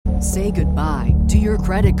Say goodbye to your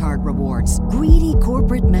credit card rewards. Greedy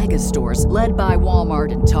corporate mega stores, led by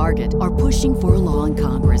Walmart and Target, are pushing for a law in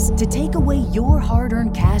Congress to take away your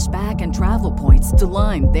hard-earned cash back and travel points to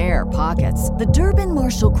line their pockets. The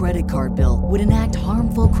Durbin-Marshall credit card bill would enact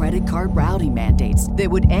harmful credit card routing mandates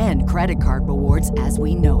that would end credit card rewards as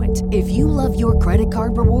we know it. If you love your credit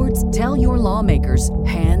card rewards, tell your lawmakers,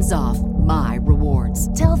 hands off my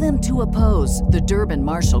rewards. Tell them to oppose the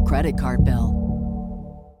Durbin-Marshall credit card bill.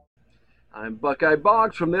 I'm Buckeye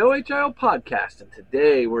Boggs from the OHIO podcast, and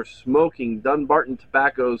today we're smoking Dunbarton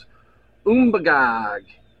Tobacco's Umbagog,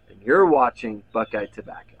 and you're watching Buckeye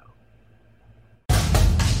Tobacco.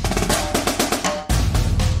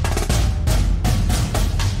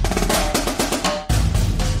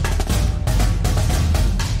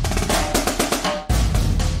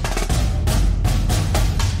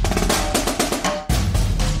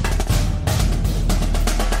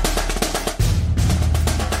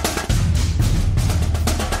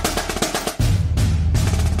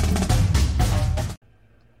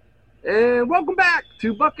 And welcome back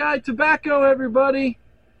to Buckeye Tobacco, everybody.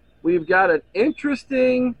 We've got an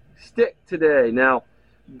interesting stick today. Now,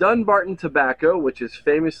 Dunbarton Tobacco, which is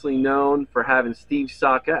famously known for having Steve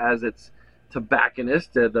Saka as its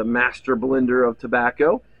tobacconist, the master blender of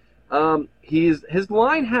tobacco. His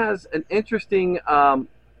line has an interesting,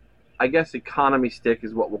 I guess, economy stick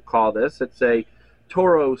is what we'll call this. It's a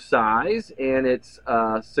Toro size, and it's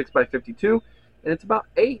 6x52. And it's about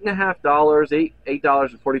 $8.50,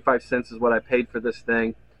 $8.45 is what I paid for this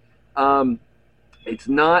thing. It's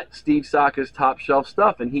not Steve Saka's top shelf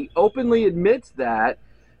stuff, and he openly admits that.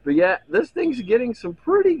 But yet, this thing's getting some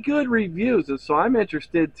pretty good reviews, and so I'm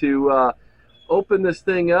interested to open this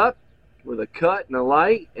thing up with a cut and a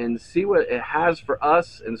light and see what it has for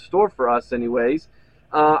us, in store for us anyways.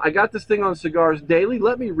 I got this thing on Cigars Daily.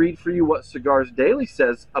 Let me read for you what Cigars Daily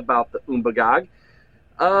says about the Umbagog.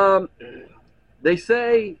 They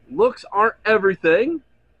say looks aren't everything,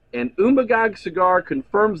 and Umbagog cigar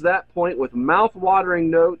confirms that point with mouth-watering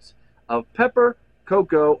notes of pepper,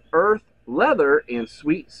 cocoa, earth, leather, and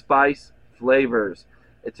sweet spice flavors.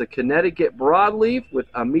 It's a Connecticut broadleaf with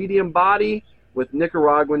a medium body with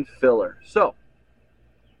Nicaraguan filler. So,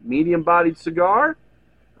 medium-bodied cigar,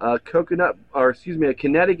 a Connecticut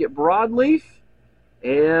broadleaf,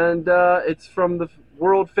 and it's from the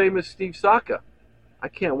world-famous Steve Saka. I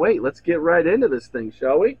can't wait. Let's get right into this thing,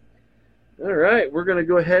 shall we? All right, we're going to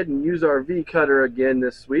go ahead and use our V-cutter again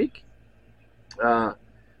this week. Was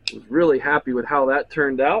really happy with how that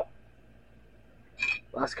turned out.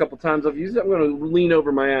 Last couple times I've used it, I'm going to lean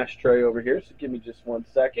over my ashtray over here, so give me just 1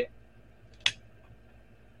 second.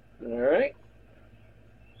 All right.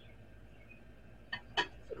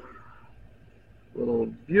 Little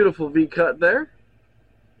beautiful V-cut there.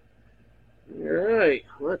 All right,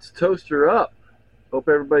 let's toast her up. Hope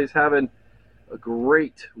everybody's having a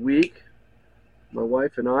great week. My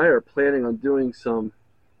wife and I are planning on doing some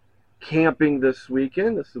camping this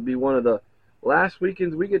weekend. This will be one of the last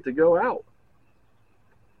weekends we get to go out.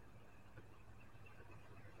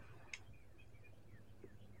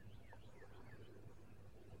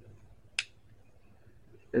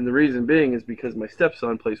 And the reason being is because my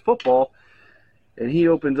stepson plays football, and he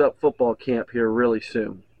opens up football camp here really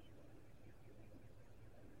soon.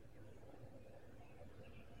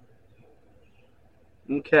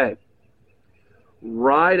 Okay,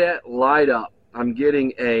 right at light up, I'm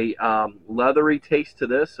getting a leathery taste to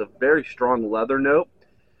this, a very strong leather note.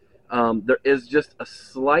 There is just a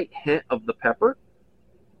slight hint of the pepper.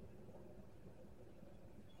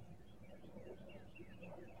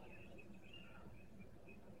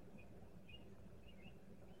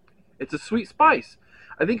 It's a sweet spice.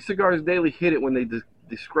 I think Cigars Daily hit it when they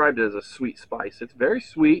described it as a sweet spice. It's very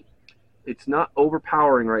sweet. It's not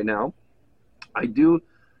overpowering right now. I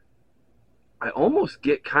almost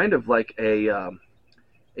get kind of like a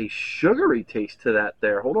sugary taste to that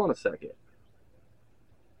there. Hold on a second.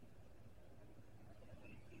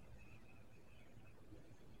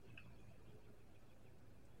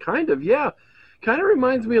 Kind of, yeah. Kind of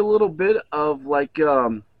reminds me a little bit of like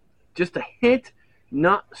just a hint,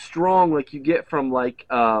 not strong like you get from like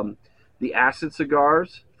the acid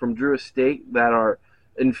cigars from Drew Estate that are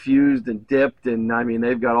infused and dipped, and I mean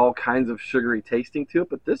they've got all kinds of sugary tasting to it,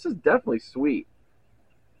 but this is definitely sweet.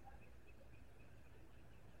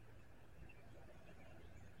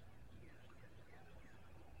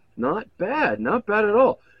 Not bad at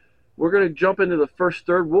all. We're going to jump into the first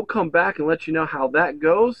third. We'll come back and let you know how that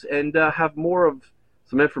goes, and have more of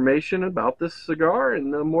some information about this cigar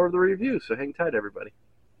and more of the review, so hang tight, everybody.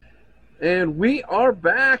 And we are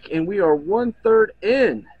back, and we are 1/3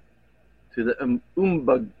 in. to the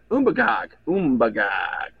Umbagog.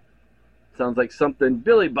 Umbagog. Sounds like something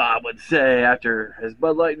Billy Bob would say after his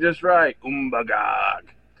Bud Light Just Right. Umbagog.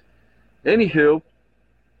 Anywho,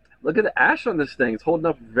 look at the ash on this thing. It's holding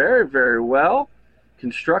up very, very well.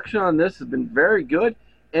 Construction on this has been very good.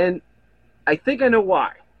 And I think I know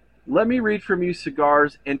why. Let me read from you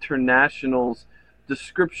Cigars International's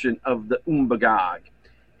description of the Umbagog.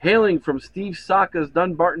 Hailing from Steve Saka's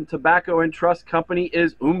Dunbarton Tobacco and Trust Company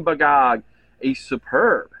is Umbagog, a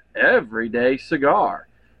superb, everyday cigar.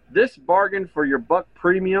 This bargain for your buck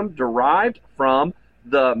premium derived from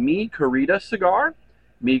the Mi Querida cigar.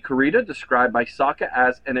 Mi Querida, described by Saka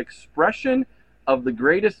as an expression of the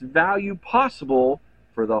greatest value possible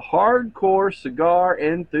for the hardcore cigar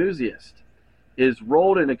enthusiast, is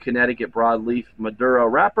rolled in a Connecticut broadleaf Maduro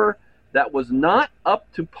wrapper that was not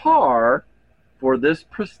up to par for this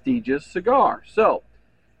prestigious cigar. So,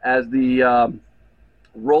 as the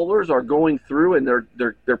rollers are going through and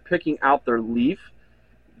they're picking out their leaf,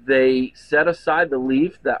 they set aside the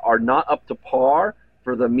leaf that are not up to par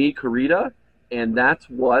for the Mi Querida, and that's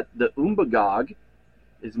what the Umbagog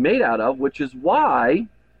is made out of, which is why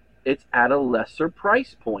it's at a lesser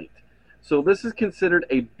price point. So this is considered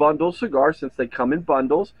a bundle cigar since they come in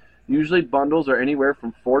bundles. Usually bundles are anywhere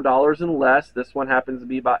from $4 and less. This one happens to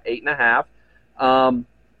be about $8.50.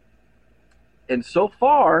 And so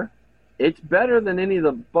far, it's better than any of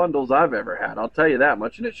the bundles I've ever had. I'll tell you that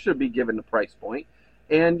much. And it should be given the price point.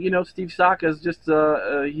 And, you know, Steve Saka is just,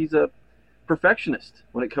 he's a perfectionist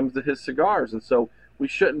when it comes to his cigars. And so we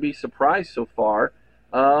shouldn't be surprised so far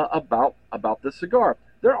about this cigar.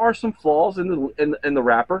 There are some flaws in the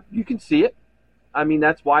wrapper. You can see it. I mean,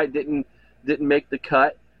 that's why it didn't make the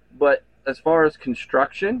cut. But as far as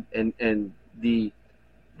construction and the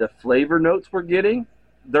flavor notes we're getting,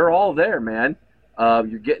 they're all there, man.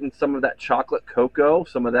 You're getting some of that chocolate cocoa,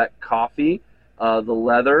 some of that coffee, the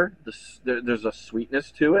leather. There's a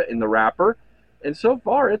sweetness to it in the wrapper, and so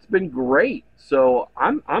far it's been great. So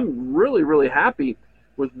I'm really, really happy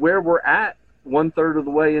with where we're at. 1/3 of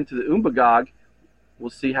the way into the Umbagog.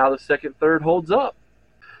 We'll see how the second third holds up.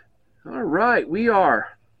 All right, we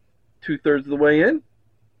are 2/3 of the way in,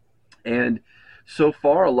 and so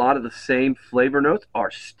far a lot of the same flavor notes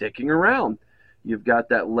are sticking around. You've got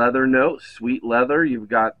that leather note, sweet leather. You've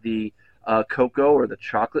got the cocoa or the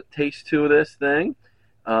chocolate taste to this thing.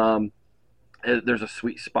 There's a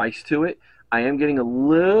sweet spice to it. I am getting a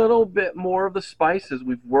little bit more of the spice as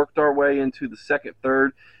we've worked our way into the second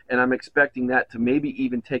third, and I'm expecting that to maybe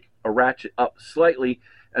even take a ratchet up slightly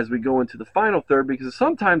as we go into the final third, because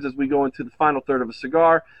sometimes as we go into the final third of a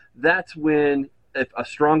cigar, that's when if a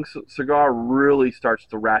strong cigar really starts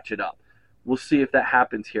to ratchet up. We'll see if that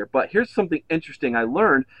happens here. But here's something interesting I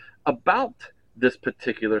learned about this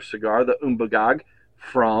particular cigar, the Umbagog,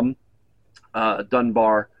 from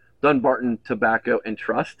Dunbarton Tobacco and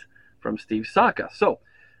Trust from Steve Saka. So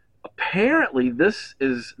apparently this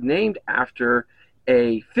is named after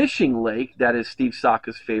a fishing lake that is Steve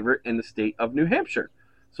Saka's favorite in the state of New Hampshire.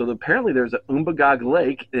 So apparently there's an Umbagog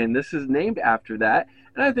Lake, and this is named after that.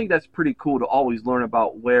 And I think that's pretty cool to always learn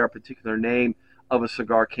about where a particular name of a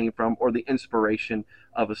cigar came from or the inspiration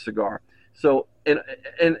of a cigar. So,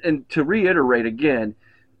 and to reiterate again,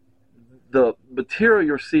 the material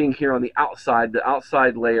you're seeing here on the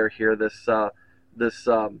outside layer here, this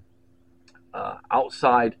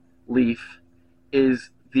outside leaf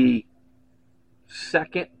is the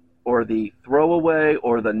second or the throwaway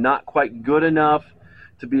or the not quite good enough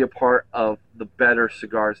to be a part of the better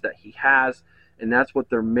cigars that he has, and that's what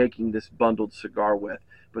they're making this bundled cigar with.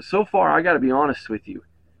 But so far, I got to be honest with you,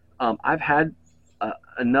 I've had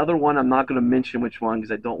another one. I'm not going to mention which one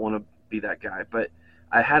because I don't want to be that guy, but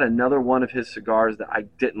I had another one of his cigars that I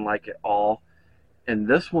didn't like at all, and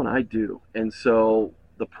this one I do. And so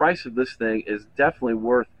the price of this thing is definitely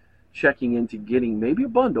worth checking into getting maybe a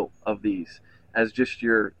bundle of these as just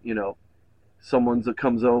your, you know, someone that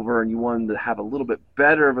comes over and you want them to have a little bit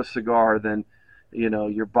better of a cigar than, you know,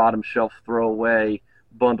 your bottom shelf throwaway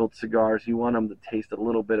bundled cigars. You want them to taste a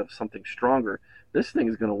little bit of something stronger. This thing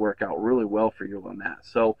is going to work out really well for you on that.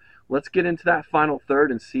 So let's get into that final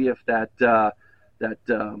third and see if that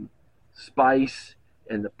spice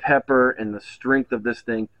and the pepper and the strength of this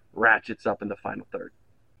thing ratchets up in the final third.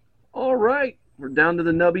 All right, we're down to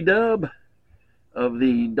the nubby dub of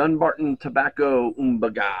the Dunbarton Tobacco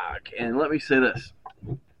Umbagog. And let me say this.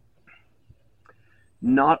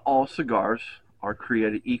 Not all cigars are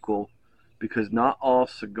created equal, because not all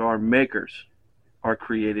cigar makers are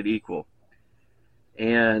created equal.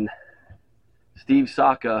 And Steve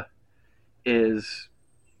Saka is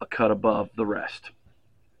a cut above the rest.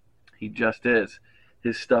 He just is.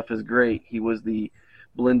 His stuff is great. He was the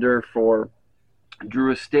blender for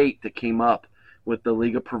Drew Estate that came up with the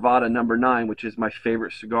Liga Privada number 9, which is my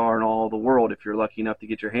favorite cigar in all the world if you're lucky enough to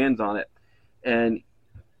get your hands on it. And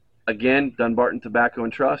again, Dunbarton Tobacco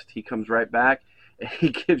and Trust, he comes right back and he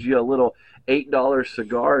gives you a little $8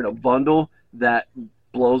 cigar in a bundle that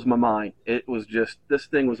blows my mind. It was just, this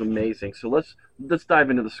thing was amazing. So let's dive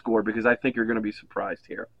into the score, because I think you're going to be surprised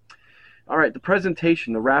here. All right, the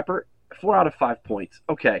presentation, the wrapper, 4 out of 5 points.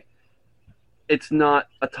 Okay, it's not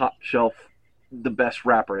a top shelf, the best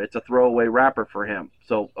wrapper. It's a throwaway wrapper for him.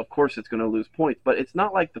 So of course it's going to lose points, but it's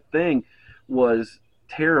not like the thing was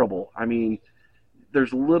terrible. I mean,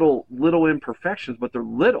 there's little imperfections, but they're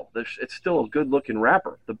little. It's still a good looking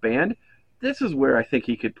wrapper. The band, this is where I think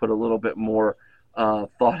he could put a little bit more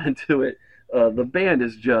thought into it. The band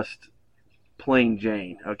is just plain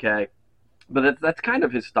Jane, okay? But that's kind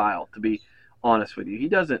of his style, to be honest with you. He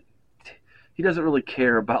doesn't really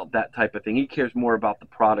care about that type of thing. He cares more about the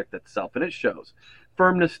product itself, and it shows.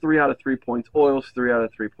 Firmness, 3 out of 3 points. Oils, 3 out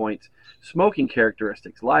of 3 points. Smoking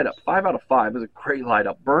characteristics, light up, 5 out of 5. It was a great light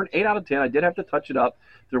up. Burn, 8 out of 10. I did have to touch it up.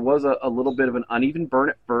 There was a little bit of an uneven burn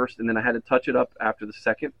at first, and then I had to touch it up after the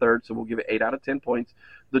second, third, so we'll give it 8 out of 10 points.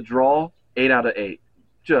 The draw, 8 out of 8.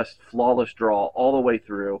 Just flawless draw all the way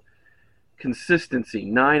through. Consistency,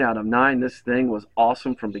 9 out of 9. This thing was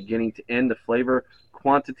awesome from beginning to end. The flavor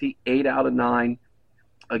quantity, 8 out of 9.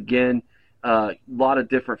 Again, a lot of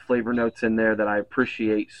different flavor notes in there that I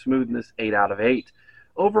appreciate. Smoothness, 8 out of 8.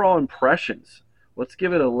 Overall impressions, let's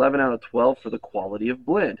give it 11 out of 12 for the quality of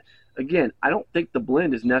blend. Again, I don't think the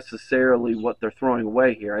blend is necessarily what they're throwing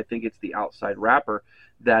away here. I think it's the outside wrapper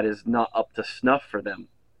that is not up to snuff for them.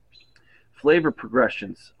 Flavor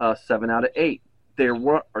progressions, 7 out of 8. There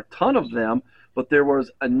were a ton of them, but there was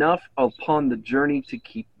enough upon the journey to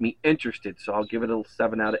keep me interested. So I'll give it a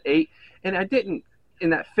 7 out of 8. And I didn't, in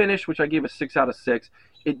that finish, which I gave a 6 out of 6,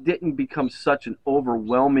 it didn't become such an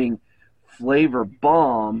overwhelming flavor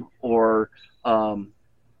bomb, or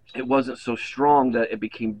it wasn't so strong that it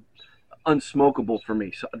became unsmokable for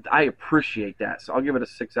me. So I appreciate that. So I'll give it a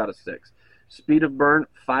 6 out of 6. Speed of burn,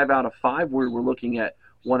 5 out of 5. We're looking at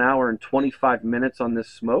 1 hour and 25 minutes on this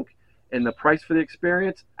smoke. And the price for the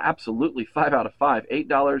experience, absolutely 5 out of 5.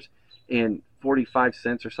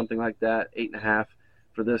 $8.45 or something like that, 8.5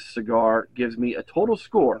 for this cigar, gives me a total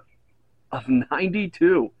score of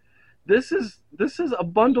 92. This is a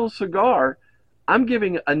bundle cigar. I'm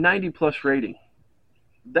giving a 90 plus rating.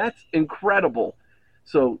 That's incredible.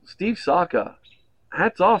 So Steve Saka,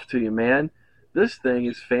 hats off to you, man. This thing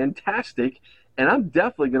is fantastic, and I'm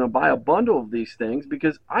definitely going to buy a bundle of these things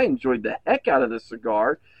because I enjoyed the heck out of this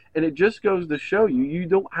cigar. And it just goes to show you, you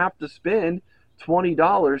don't have to spend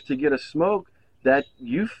 $20 to get a smoke that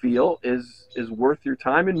you feel is worth your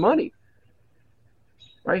time and money.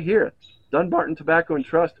 Right here, Dunbarton Tobacco and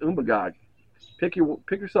Trust, Umbagog. Pick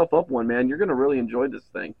yourself up one, man. You're going to really enjoy this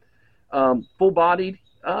thing. Full-bodied,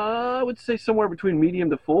 I would say somewhere between medium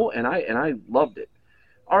to full, and I loved it.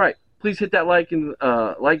 All right, please hit that like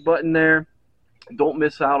button there. Don't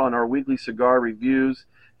miss out on our weekly cigar reviews.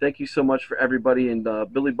 Thank you so much for everybody in the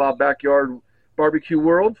Billy Bob Backyard Barbecue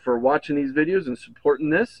world for watching these videos and supporting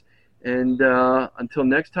this. And until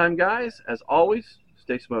next time, guys, as always,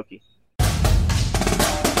 stay smoky.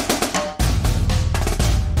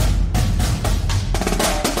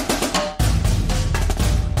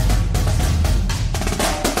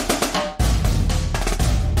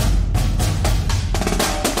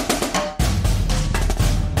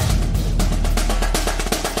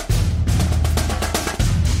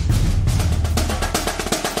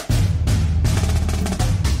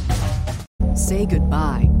 Say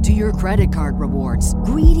goodbye to your credit card rewards.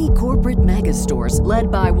 Greedy corporate mega stores, led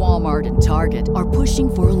by Walmart and Target, are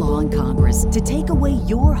pushing for a law in Congress to take away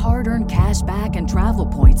your hard-earned cash back and travel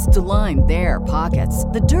points to line their pockets.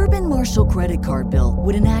 The Durbin-Marshall credit card bill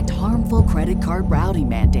would enact harmful credit card routing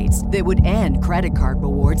mandates that would end credit card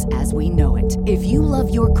rewards as we know it. If you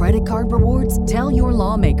love your credit card rewards, tell your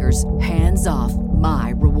lawmakers, hands off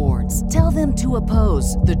my rewards. Tell them to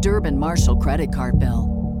oppose the Durbin-Marshall credit card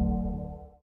bill.